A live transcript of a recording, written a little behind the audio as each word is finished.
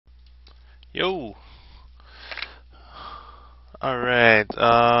Yo. Alright,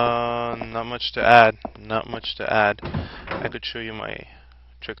 not much to add. Not much to add. I could show you my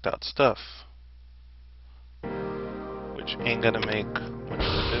tricked out stuff, which ain't gonna make much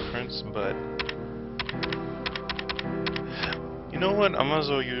of a difference, but you know what? I might as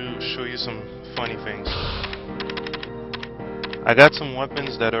well show you some funny things. I got some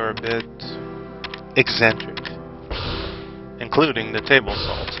weapons that are a bit eccentric, including the table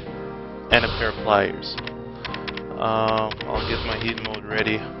salt and a pair of pliers. I'll get my heat mode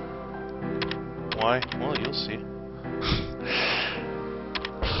ready. Why? Well, you'll see.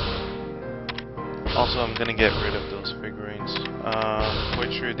 Also, I'm gonna get rid of those figurines.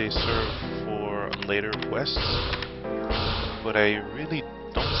 Quite sure they serve for later quests, but I really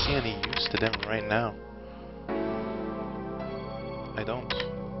don't see any use to them right now. I don't.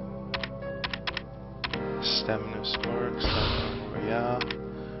 Stamina Spark, Stamina Royale.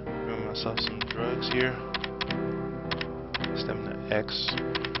 Give myself some drugs here. Stamina X.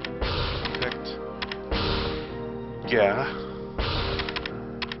 Perfect. Yeah.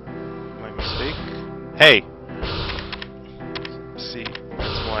 My mistake. Hey! See,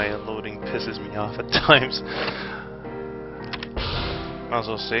 that's why loading pisses me off at times. Might as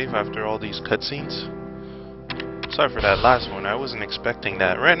well save after all these cutscenes. Sorry for that last one, I wasn't expecting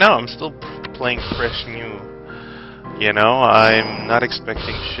that. Right now, I'm still playing fresh new. You know, I'm not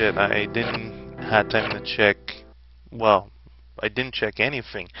expecting shit. I didn't have time to check. Well, I didn't check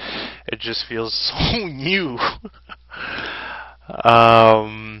anything. It just feels so new.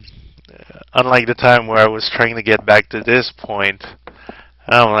 Unlike the time where I was trying to get back to this point.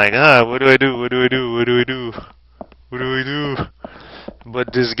 I'm like, what do I do? What do I do? What do I do? What do I do?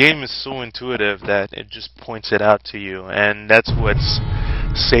 But this game is so intuitive that it just points it out to you, and that's what's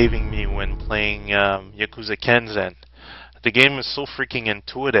saving me when playing Yakuza Kenzen. The game is so freaking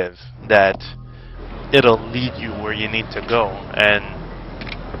intuitive that it'll lead you where you need to go, and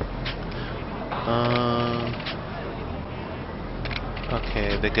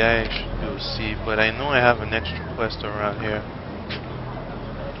okay, the guy I should go see, but I know I have an extra quest around here.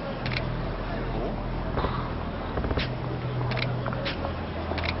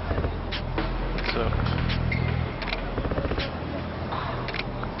 What's up?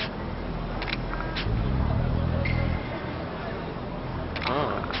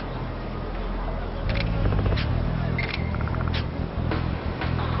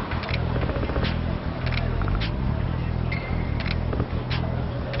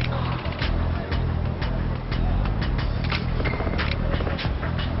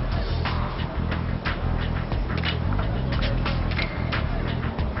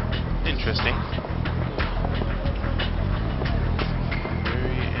 Interesting.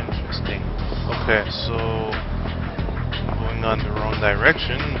 Very interesting. Okay, so I'm going on the wrong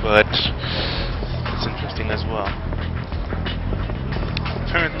direction, but it's interesting as well.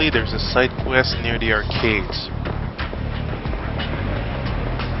 Apparently there's a side quest near the arcades.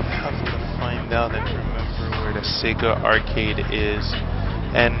 I have to find out and remember where the Sega arcade is.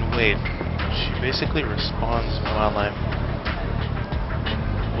 And wait, she basically responds while I'm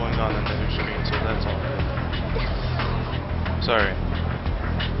going on another screen, so that's all good. Sorry.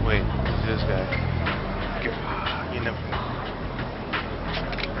 Wait, this guy. You never know.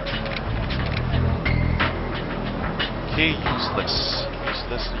 Okay, useless.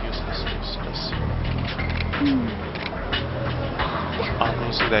 Useless. I'll go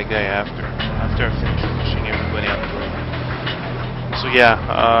see that guy after I finish pushing everybody on the road. So yeah,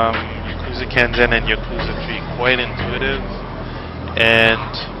 Yakuza Kenzen and Yakuza 3, quite intuitive and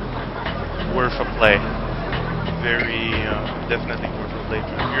worth a play. Very, definitely worth a play.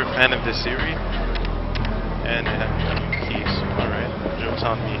 If you're a fan of this series, and keys, alright, joke's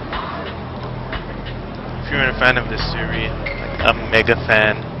on me. If you're a fan of this series, like a mega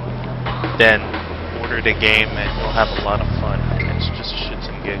fan, then order the game and you'll have a lot of fun. It's just shits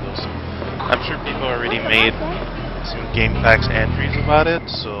and giggles. I'm sure people already made some Game Packs entries about it,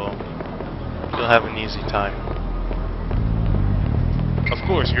 so you'll have an easy time. Of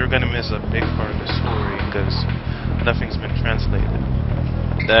course, you're gonna miss a big part of the story because nothing's been translated.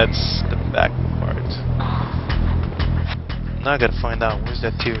 That's the back part. Now I gotta find out where's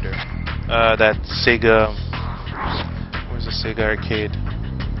that theater. That Sega. Where's the Sega arcade?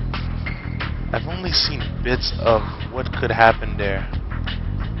 I've only seen bits of what could happen there.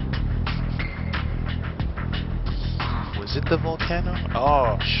 Was it the volcano?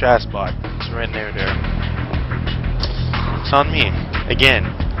 Oh, Shazbot. It's right near there. It's on me. Again.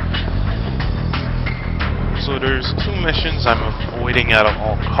 So there's two missions I'm avoiding at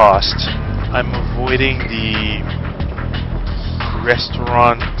all costs. I'm avoiding the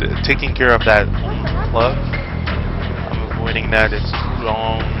restaurant, taking care of that club. I'm avoiding that. It's too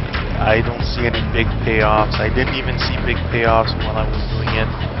long. I don't see any big payoffs. I didn't even see big payoffs while I was doing it.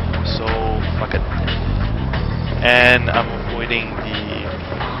 So fuck it. And I'm avoiding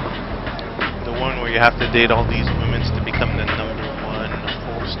the one where you have to date all these women to become the #1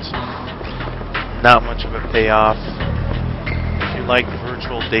 host. Not much of a payoff. If you like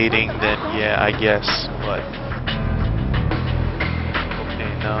virtual dating, then yeah, I guess. But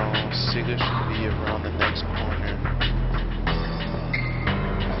okay, now Siga should be around the next corner.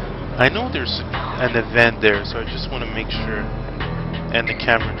 I know there's an event there, so I just want to make sure. And the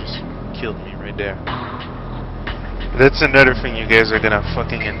camera just killed me right there. That's another thing you guys are gonna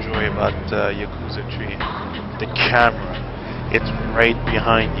fucking enjoy about Yakuza 3. The camera. It's right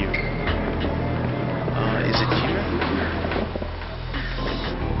behind you. Is it here?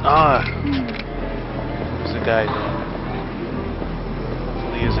 Ah! There's a guy there.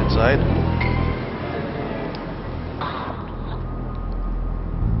 Hopefully he's inside.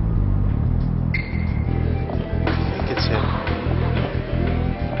 I think it's him.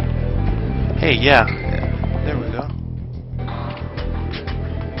 Hey, yeah. There we go.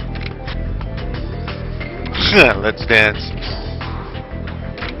 Let's dance.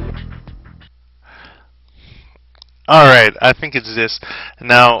 Alright, I think it's this.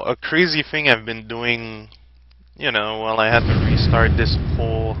 Now, a crazy thing I've been doing, you know, while I had to restart this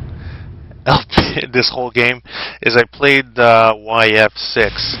whole this whole game, is I played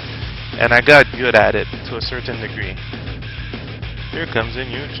YF6, and I got good at it to a certain degree. Here comes a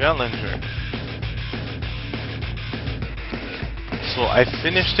new challenger. So I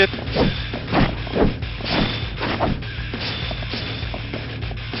finished it.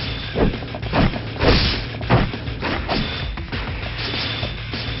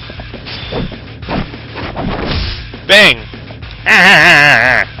 Bang!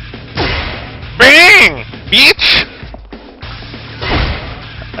 Ah! Bang! Bitch!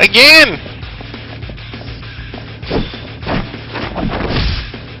 Again!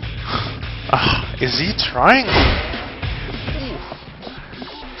 Is he trying?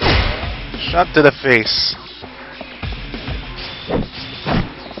 Shot to the face.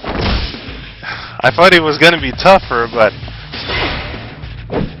 I thought it was gonna be tougher, but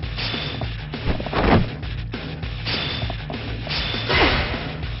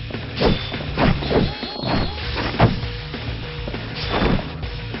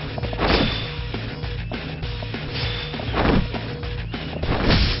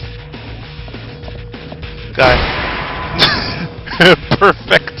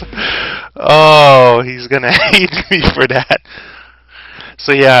perfect. Oh, he's gonna hate me for that.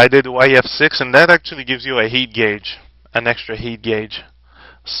 So yeah, I did YF6, and that actually gives you a heat gauge, an extra heat gauge.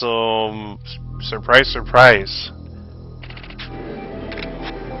 So, surprise, surprise.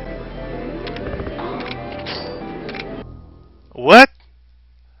 What?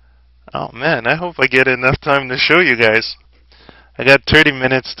 Oh man, I hope I get enough time to show you guys. I got 30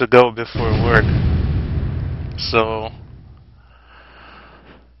 minutes to go before work. So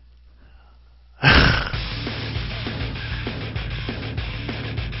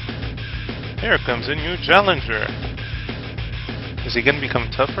here comes a new challenger. Is he gonna become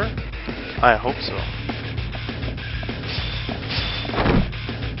tougher? I hope so.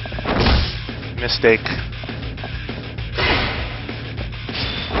 Mistake.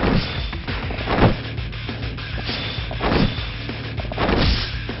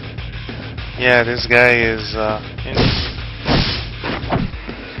 Yeah, this guy is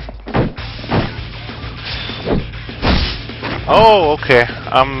oh, okay.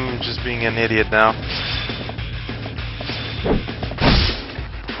 I'm just being an idiot now.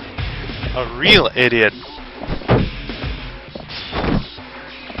 A real idiot.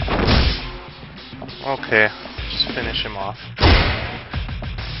 Okay, just finish him off.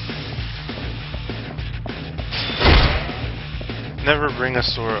 Never bring a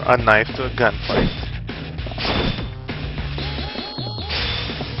knife to a gunfight.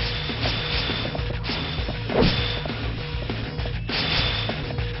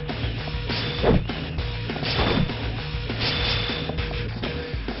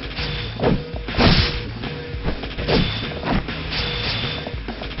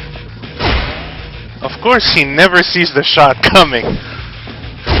 Of course, he never sees the shot coming.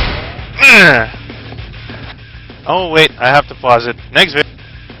 Oh wait, I have to pause it. Next video.